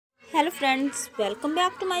Hello friends, welcome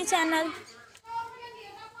back to my channel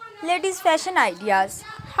Ladies Fashion Ideas.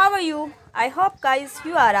 How are you? I hope guys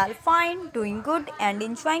you are all fine, doing good and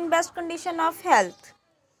enjoying best condition of health.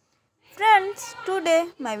 Friends, today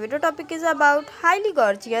my video topic is about highly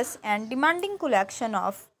gorgeous and demanding collection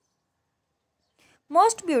of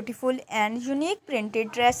most beautiful and unique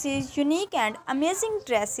printed dresses, unique and amazing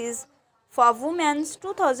dresses for women's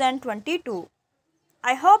 2022.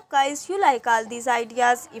 I hope guys you like all these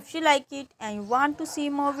ideas. If you like it and you want to see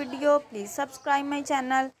more video, please subscribe my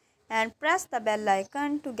channel and press the bell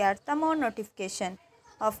icon to get the more notification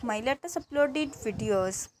of my latest uploaded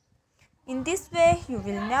videos. In this way you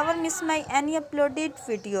will never miss my any uploaded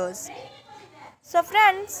videos. So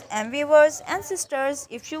friends and viewers and sisters,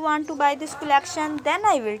 if you want to buy this collection, then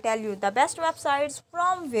I will tell you the best websites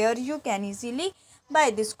from where you can easily buy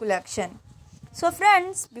this collection. So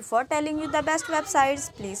friends, before telling you the best websites,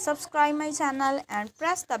 please subscribe my channel and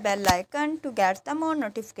press the bell icon to get the more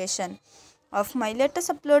notification of my latest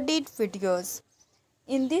uploaded videos.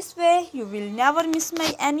 In this way, you will never miss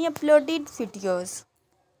my any uploaded videos.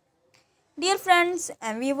 Dear friends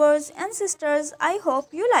and viewers and sisters, I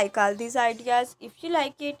hope you like all these ideas. If you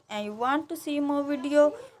like it and you want to see more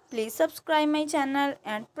video, please subscribe my channel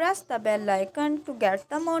and press the bell icon to get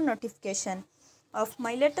the more notification of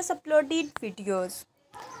my latest uploaded videos.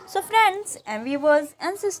 So friends and viewers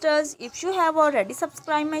and sisters, if you have already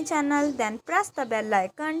subscribed my channel, then press the bell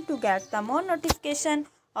icon to get the more notification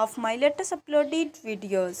of my latest uploaded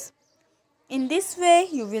videos. In this way,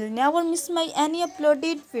 you will never miss my any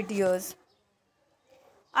uploaded videos.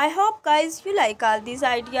 I hope guys you like all these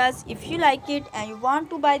ideas. If you like it and you want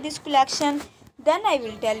to buy this collection, then I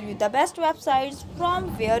will tell you the best websites from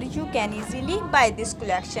where you can easily buy this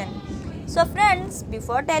collection. So friends,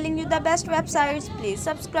 before telling you the best websites, please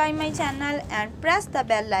subscribe my channel and press the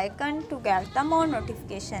bell icon to get the more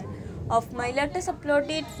notification of my latest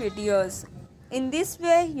uploaded videos. In this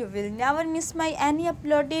way, you will never miss my any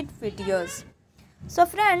uploaded videos. So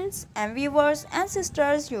friends and viewers and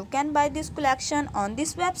sisters, you can buy this collection on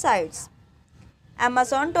these websites: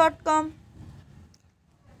 Amazon.com,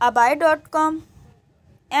 Abai.com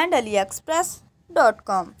and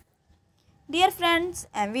AliExpress.com. Dear friends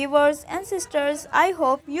and viewers and sisters, I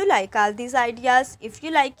hope you like all these ideas. If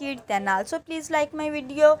you like it, then also please like my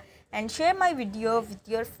video and share my video with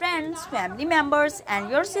your friends, family members and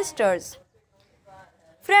your sisters.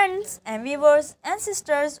 Friends and viewers and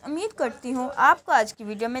sisters, उम्मीद करती हूँ आपको आज की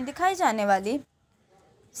video में दिखाई जाने वाली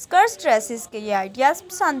स्कर्ट्स ड्रेसेस के ये आइडियाज़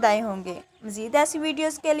पसंद आए होंगे। मज़ीद ऐसी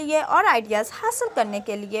वीडियोस के लिए और आइडियाज़ हासिल करने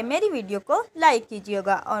के लिए मेरी वीडियो को लाइक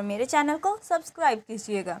कीजिएगा और मेरे चैनल को सब्सक्राइब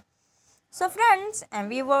कीजिएगा। So friends and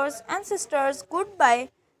viewers and sisters, good bye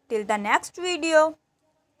till the next video.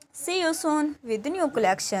 C you soon with new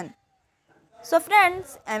collection. So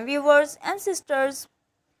friends and viewers and sisters,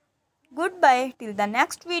 goodbye till the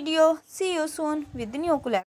next video. See you soon with the new collection.